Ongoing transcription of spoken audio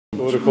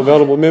Order called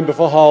Honourable Member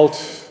for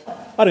Holt.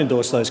 I'd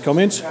endorse those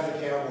comments.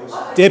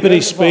 Deputy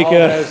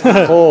Speaker,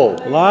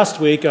 last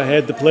week I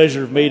had the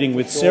pleasure of meeting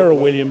with Sarah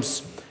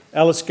Williams,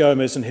 Alice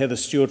Gomez and Heather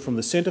Stewart from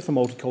the Centre for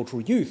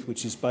Multicultural Youth,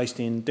 which is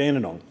based in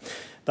Dandenong.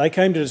 They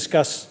came to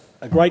discuss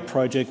a great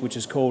project which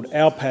is called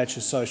Our Patch,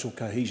 a Social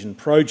Cohesion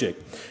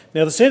Project.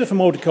 Now, the Centre for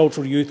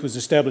Multicultural Youth was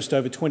established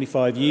over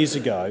 25 years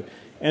ago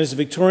and is a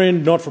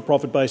Victorian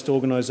not-for-profit based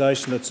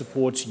organisation that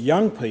supports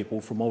young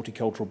people from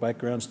multicultural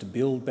backgrounds to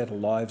build better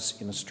lives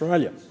in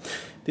Australia.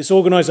 This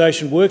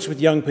organisation works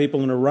with young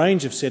people in a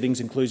range of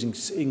settings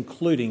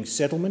including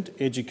settlement,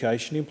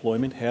 education,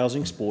 employment,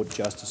 housing, sport,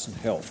 justice and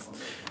health.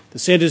 The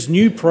Centre's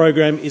new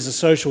program is a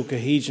social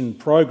cohesion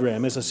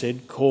program, as I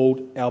said,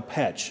 called Our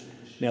Patch.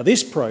 Now,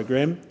 this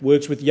program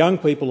works with young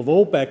people of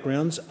all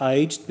backgrounds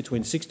aged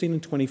between 16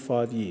 and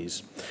 25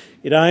 years.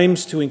 It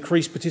aims to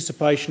increase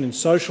participation in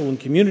social and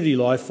community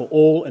life for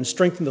all and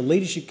strengthen the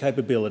leadership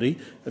capability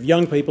of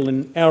young people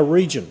in our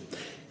region.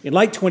 In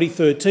late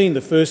 2013,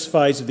 the first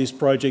phase of this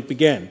project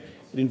began.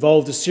 It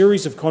involved a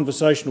series of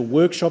conversational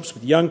workshops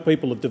with young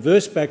people of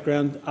diverse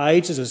backgrounds,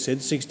 aged, as I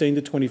said, 16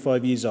 to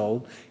 25 years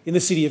old, in the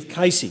city of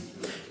Casey.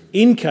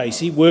 In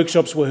Casey,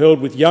 workshops were held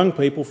with young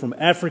people from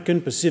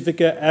African,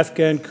 Pacifica,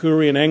 Afghan,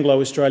 Koori and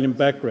Anglo-Australian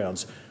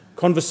backgrounds.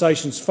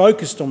 Conversations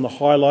focused on the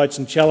highlights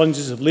and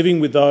challenges of living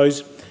with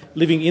those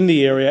living in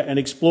the area and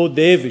explored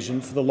their vision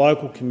for the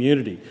local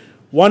community.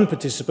 One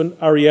participant,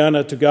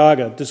 Ariana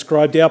Tugaga,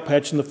 described Our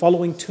Patch in the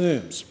following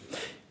terms.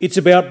 It's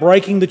about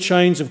breaking the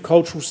chains of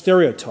cultural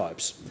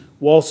stereotypes,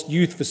 whilst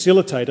youth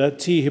facilitator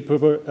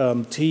Tihipira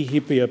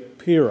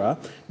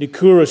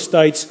Nikura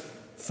states,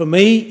 "For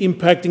me,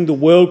 impacting the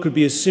world could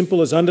be as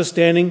simple as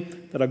understanding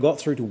that I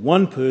got through to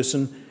one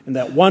person and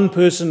that one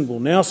person will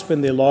now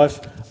spend their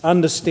life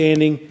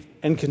understanding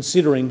and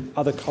considering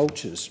other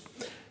cultures."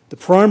 The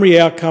primary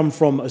outcome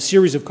from a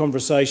series of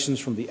conversations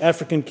from the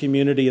African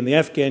community and the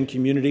Afghan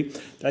community,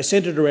 they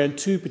centred around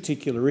two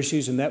particular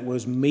issues, and that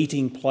was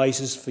meeting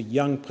places for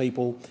young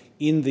people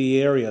in the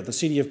area. The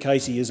city of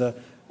Casey is a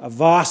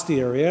vast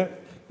area,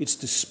 it's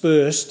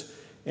dispersed,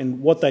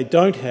 and what they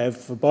don't have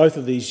for both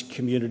of these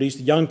communities,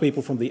 the young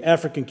people from the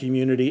African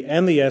community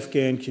and the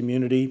Afghan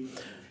community,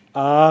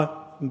 are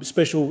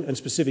special and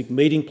specific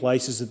meeting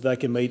places that they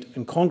can meet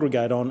and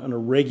congregate on a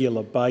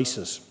regular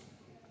basis.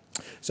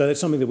 So that's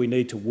something that we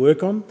need to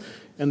work on.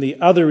 And the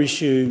other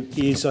issue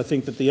is, I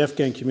think, that the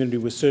Afghan community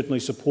was certainly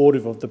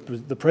supportive of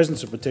the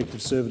presence of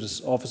protective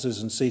service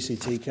officers and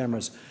CCT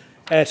cameras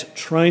at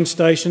train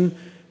station.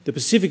 The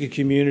Pacifica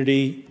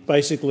community,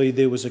 basically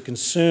there was a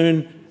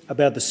concern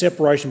about the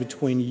separation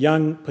between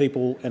young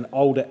people and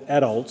older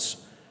adults,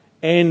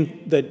 and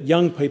that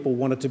young people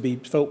wanted to be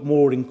felt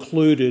more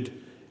included,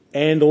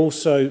 and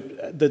also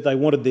that they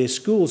wanted their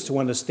schools to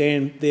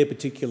understand their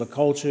particular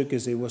culture,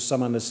 because there was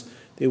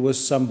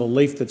some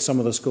belief that some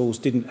of the schools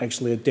didn't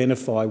actually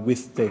identify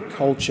with their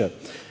culture.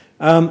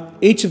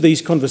 Each of these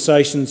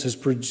conversations has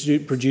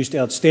produced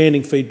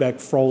outstanding feedback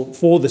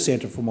for the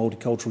Centre for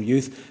Multicultural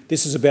Youth.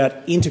 This is about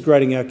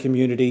integrating our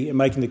community and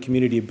making the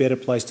community a better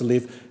place to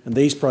live, and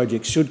these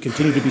projects should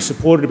continue to be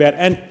supported about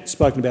and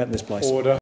spoken about in this place. Order.